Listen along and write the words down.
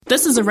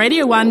This is a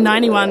Radio 1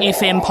 91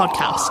 FM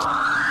podcast.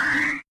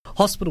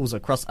 Hospitals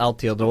across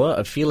Aotearoa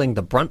are feeling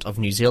the brunt of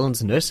New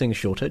Zealand's nursing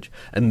shortage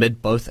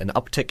amid both an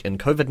uptick in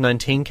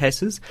COVID-19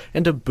 cases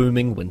and a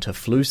booming winter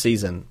flu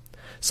season.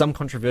 Some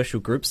controversial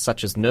groups,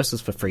 such as Nurses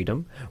for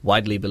Freedom,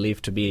 widely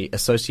believed to be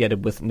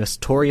associated with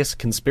notorious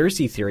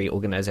conspiracy theory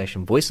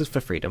organisation Voices for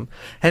Freedom,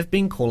 have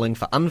been calling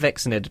for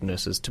unvaccinated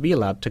nurses to be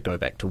allowed to go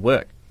back to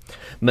work.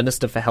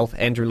 Minister for Health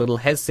Andrew Little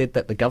has said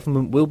that the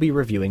government will be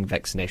reviewing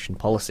vaccination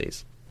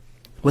policies.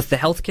 With the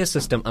healthcare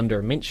system under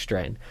immense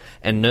strain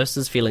and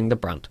nurses feeling the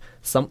brunt,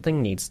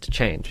 something needs to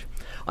change.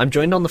 I'm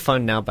joined on the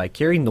phone now by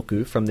Kerry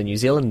Nuku from the New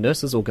Zealand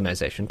Nurses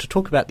Organisation to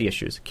talk about the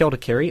issues. Kia ora,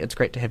 Kerry. It's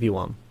great to have you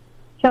on.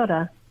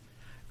 Kia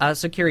ora.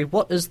 So, Kerry,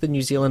 what is the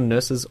New Zealand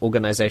Nurses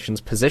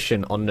Organisation's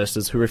position on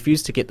nurses who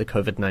refuse to get the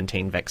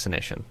COVID-19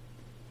 vaccination?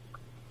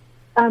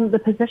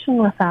 The position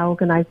with our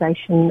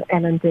organisation,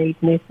 and indeed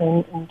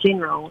nursing in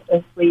general,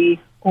 is we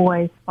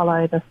always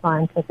follow the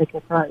scientific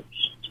approach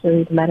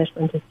to the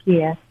management of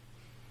care.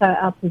 So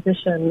our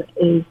position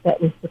is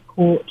that we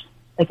support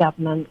the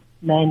government's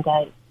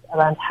mandates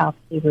around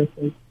healthcare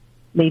workers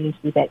needing to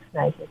be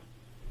vaccinated.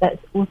 That's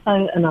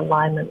also in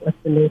alignment with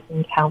the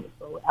Nursing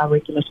Council, our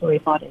regulatory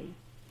body,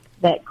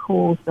 that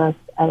calls us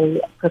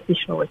a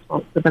professional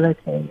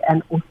responsibility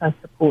and also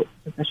supports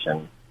the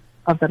position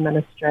of the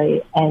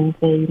Ministry and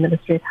the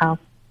Ministry of Health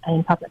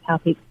and Public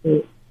Health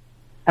experts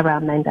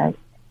around mandates.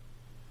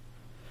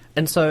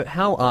 And so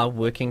how are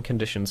working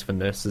conditions for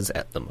nurses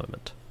at the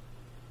moment?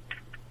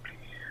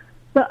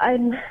 So I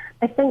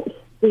think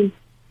there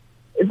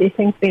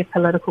seems to be a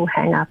political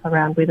hang-up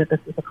around whether this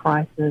is a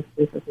crisis,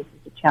 whether this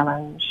is a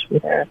challenge,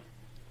 whether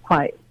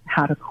quite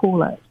how to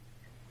call it.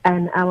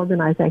 And our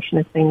organisation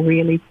has been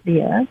really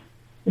clear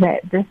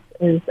that this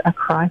is a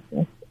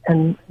crisis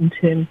in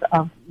terms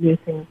of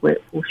nursing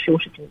workforce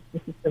shortages.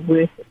 This is the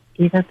worst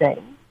it's ever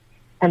been.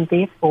 And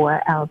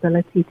therefore, our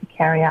ability to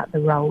carry out the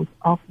roles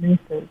of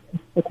nurses is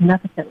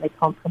significantly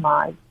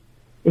compromised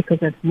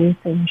because of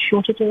nursing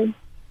shortages,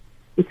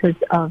 because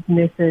of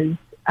nurses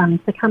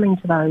succumbing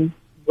to those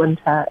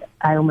winter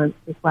ailments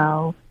as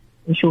well,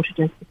 and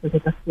shortages because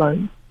of the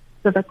flu.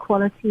 So the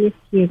quality of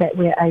care that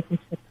we're able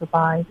to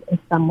provide is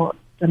somewhat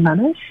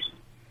diminished,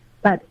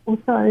 but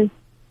also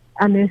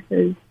our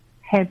nurses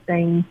have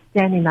been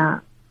standing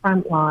up,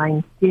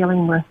 frontline,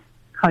 dealing with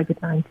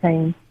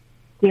COVID-19,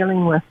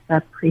 dealing with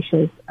the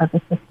pressures of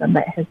a system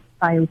that has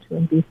failed to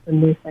invest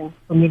in nursing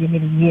for many,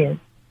 many years.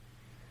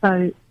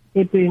 So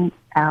they're burnt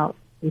out,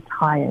 they're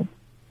tired.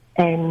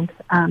 And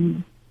I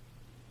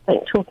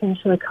think talking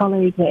to a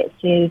colleague that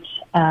said,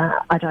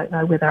 I don't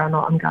know whether or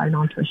not I'm going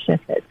on to a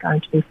shift that's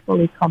going to be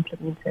fully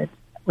complemented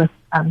with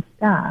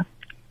staff,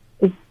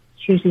 is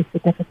hugely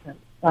significant.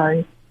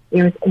 So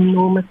there is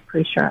enormous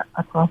pressure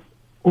across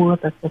all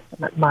of the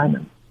system at the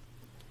moment.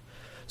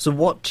 So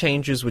what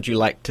changes would you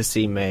like to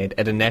see made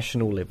at a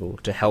national level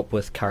to help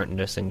with current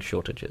nursing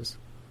shortages?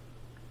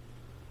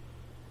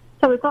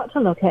 So we've got to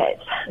look at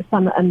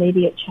some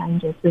immediate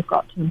changes. We've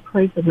got to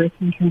improve the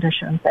working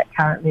conditions that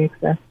currently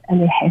exist,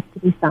 and there has to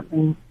be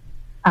something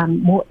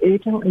more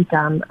urgently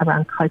done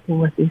around coping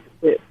with these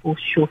workforce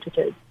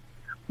shortages.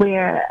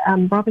 We're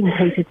robbing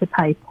Peter to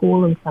pay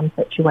Paul in some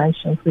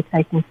situations. We're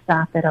taking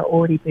staff that are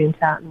already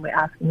burnt out and we're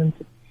asking them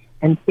to,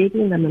 and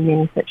begging them in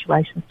many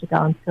situations to go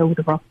and fill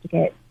the roster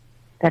gaps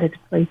that are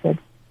depleted.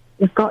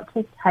 We've got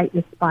to take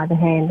this by the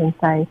hand and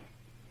say,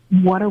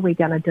 what are we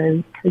going to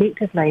do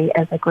collectively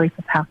as a group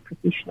of health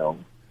professionals?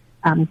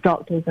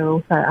 Doctors are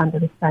also under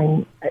the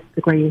same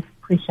degree of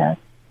pressure.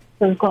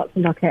 So we've got to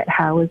look at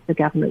how is the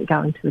government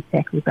going to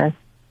tackle this.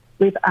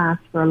 We've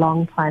asked for a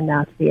long time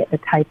now to be at the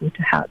table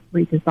to help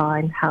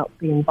redesign, help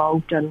be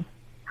involved in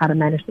how to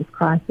manage this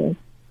crisis.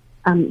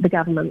 The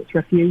government's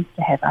refused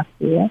to have us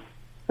there.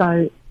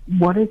 So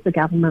what is the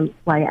government's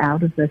way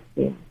out of this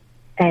then?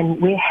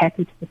 And we're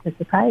happy to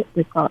participate.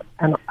 We've got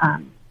an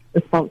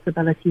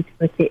responsibility to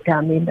protect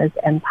our members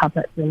and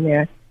public when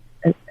they're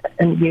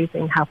in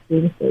using health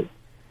services.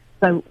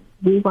 So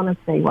we want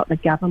to see what the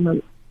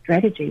government's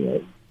strategy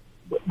is.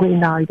 We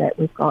know that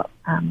we've got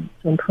to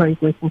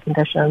improve working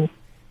conditions,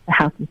 the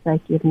health and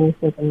safety of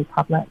nurses and the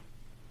public,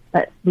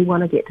 but we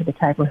want to get to the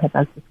table and have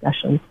those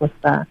discussions with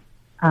the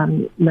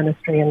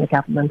ministry and the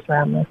government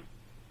around this.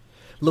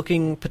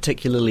 Looking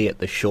particularly at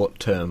the short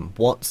term,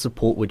 what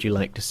support would you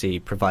like to see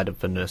provided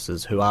for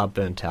nurses who are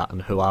burnt out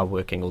and who are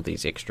working all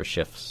these extra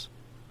shifts?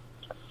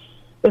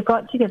 We've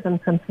got to give them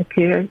some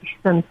security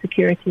and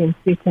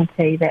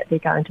certainty that they're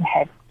going to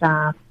have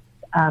staff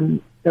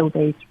fill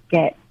these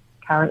gaps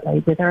currently,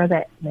 whether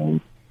that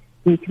means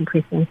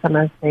decompressing some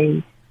of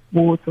the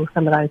wards or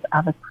some of those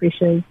other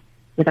pressures,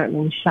 whether it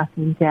means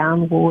shutting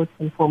down wards,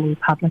 informing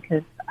public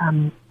of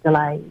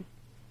delays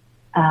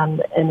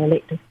in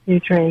elective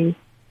surgery.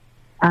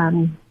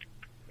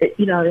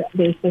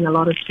 There's been a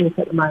lot of talk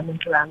at the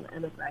moment around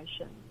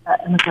immigration.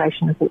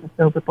 Immigration isn't the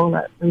silver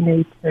bullet. We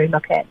need to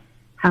look at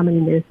how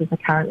many nurses are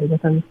currently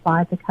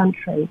inside the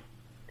country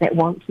that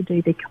want to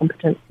do their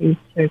competencies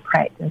through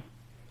practice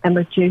and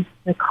reduce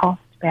the cost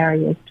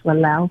barriers to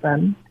allow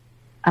them,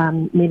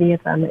 many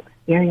of them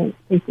experienced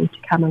people to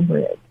come and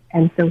work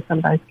and fill some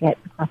of those gaps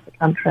across the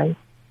country.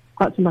 We've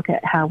got to look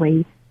at how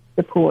we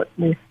support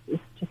nurses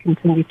to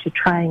continue to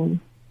train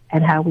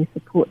and how we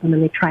support them in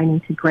their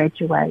training to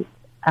graduate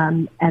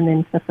and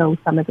then fulfill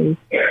some of these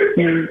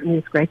new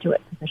nurse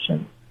graduate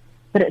positions.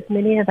 But it's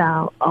many of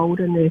our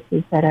older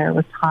nurses that are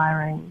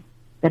retiring,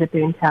 that are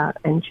burnt out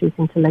and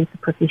choosing to leave the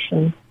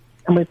profession.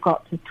 And we've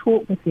got to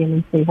talk with them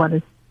and see what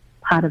is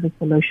part of the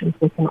solutions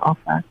we can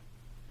offer.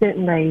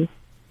 Certainly,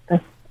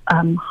 this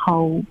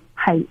whole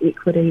pay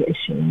equity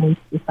issue needs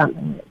to be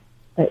something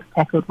that's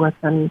tackled with,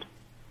 and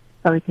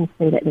so we can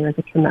see that there is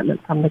a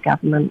commitment from the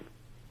government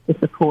to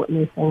support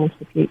nursing into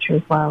the future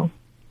as well.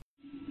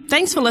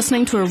 Thanks for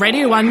listening to a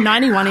Radio 1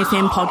 91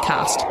 FM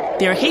podcast.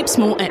 There are heaps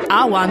more at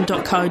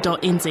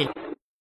r1.co.nz.